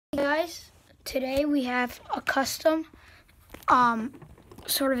Hey guys, today we have a custom,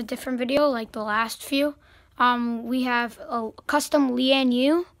 sort of a different video like the last few. We have a custom Lian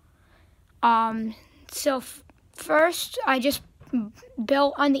Yu. First I just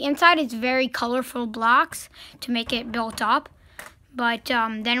built on the inside. It's very colorful blocks to make it built up, but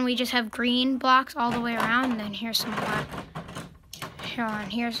then we just have green blocks all the way around. And then here's some black.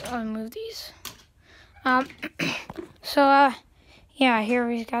 I'll move these. Yeah, here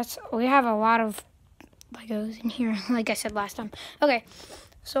we have a lot of Legos in here, like I said last time. Okay,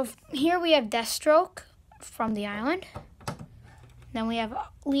 so here we have Deathstroke from the island. Then we have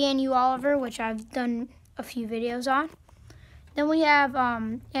Lian Yu Oliver, which I've done a few videos on. Then we have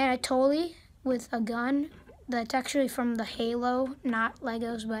Anatoli with a gun. That's actually from the Halo, not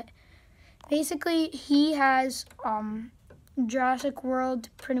Legos, but basically he has Jurassic World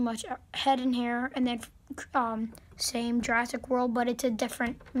pretty much head and hair, and then same Jurassic World, but it's a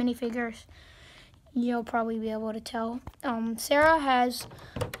different minifigures. You'll probably be able to tell. Sarah has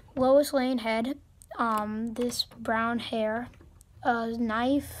Lois Lane head, this brown hair, a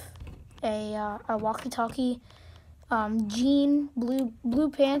knife, a walkie-talkie, jean, blue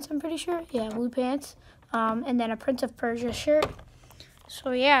pants, I'm pretty sure. Yeah, blue pants, and then a Prince of Persia shirt.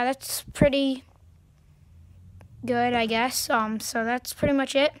 So yeah, that's pretty good, I guess. So that's pretty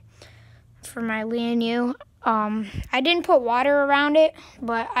much it for my Lian Yu. I didn't put water around it,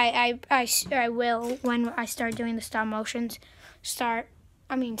 but I will when I start doing the stop motions. Start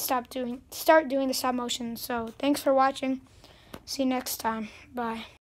doing the stop motions. So thanks for watching. See you next time. Bye.